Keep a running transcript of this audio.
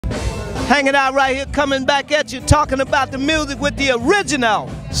Hanging out right here, coming back at you, talking about the music with the original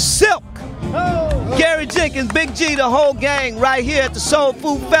Silk. Gary Jenkins, Big G, the whole gang right here at the Soul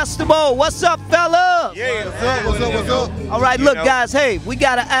Food Festival. What's up, fellas? Yeah, what's up? All right, look, guys, hey, we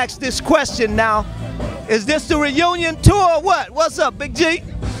got to ask this question now. Is this the reunion tour or what? What's up, Big G?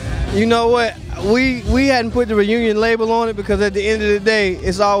 You know what? We hadn't put the reunion label on it because at the end of the day,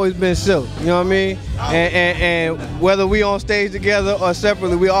 it's always been Silk. You know what I mean? And whether we on stage together or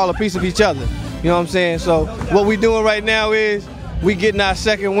separately, we all a piece of each other. You know what I'm saying? So what we doing right now is we getting our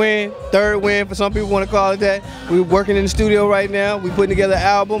second win, third win, for some people want to call it that. We're working in the studio right now. We putting together an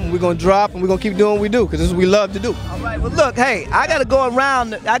album. We're going to drop, and we're going to keep doing what we do because this is what we love to do. All right, well, look, hey, I got to go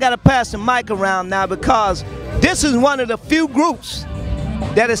around. I got to pass the mic around now because this is one of the few groups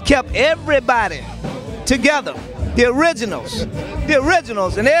that has kept everybody together. The originals,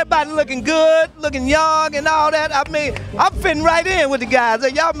 and everybody looking good, looking young and all that. I mean, I'm fitting right in with the guys.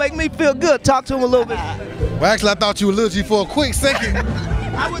 Y'all make me feel good. Talk to them a little bit. Well, actually, I thought you were Lil G for a quick second.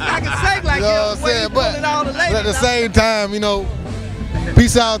 I can sing like you know what I'm saying? But at the same time, you know,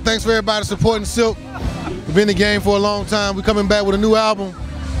 peace out. Thanks for everybody supporting Silk. We've been in the game for a long time. We're coming back with a new album.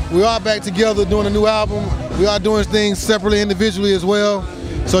 We are back together doing a new album. We are doing things separately, individually as well.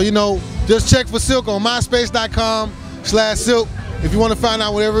 So, you know, just check for Silk on myspace.com/Silk if you want to find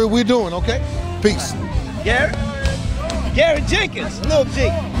out whatever we're doing, okay? Peace. Gary Jenkins, Lil G.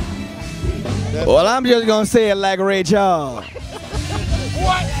 Well, I'm just going to say it like Ray Charles.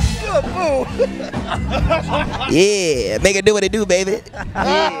 What? You a fool. Yeah, make it do what it do, baby.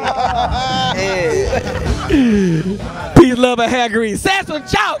 Yeah. Peace, love, and hair grease. That's some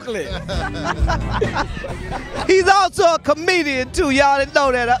chocolate. He's also a comedian too. Y'all didn't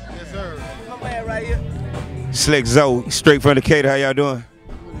know that. Yes, sir. My man right here. Slick Zoe, straight from Decatur. How y'all doing?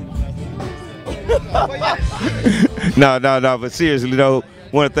 No, but seriously though,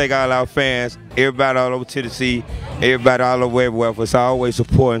 want to thank all our fans, everybody all over Tennessee, everybody all over everywhere for always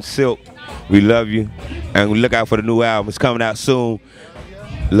supporting Silk. We love you, and we look out for the new album. It's coming out soon.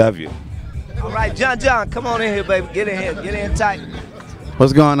 Love you. All right, John, come on in here, baby. Get in here, get in tight.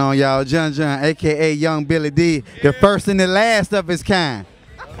 What's going on, y'all? John, a.k.a. Young Billy D, the first and the last of his kind.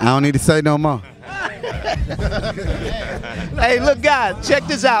 I don't need to say no more. Hey, look, guys, check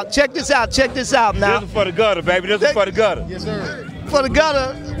this out now. This is for the gutter, baby. This is for the gutter. Yes, sir. For the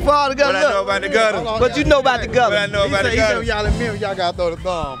gutter. What I know about the gutter. What you know about the gutter? What I know about the gutter. Y'all in mirror, y'all gotta throw the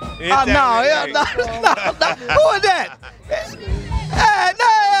thumb. Oh, no. Who is that? Hey,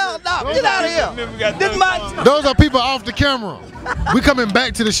 no, get out of here. This my. Those are people off the camera. We coming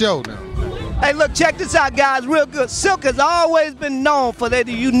back to the show now. Hey, look, check this out, guys, real good. Silk has always been known for their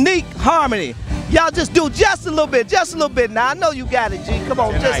unique harmony. Y'all just do just a little bit now. I know you got it, G. Come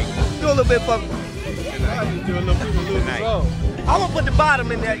on, just do a little bit for me. I'm gonna put the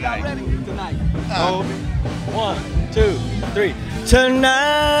bottom in there. Y'all ready? Tonight. 1, 2, 3.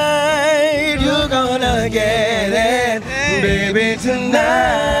 Tonight you're gonna get it, baby.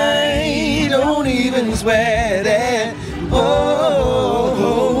 Tonight, don't even sweat it.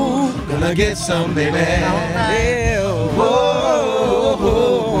 Oh, gonna get some, baby. Oh,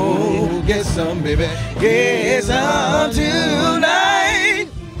 get some, baby. Get some tonight.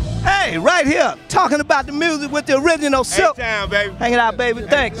 Hey, right here, talking about the music with the original Silk. Hey, time, baby. Hang it out, baby.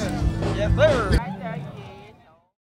 Thanks. Yes, sir.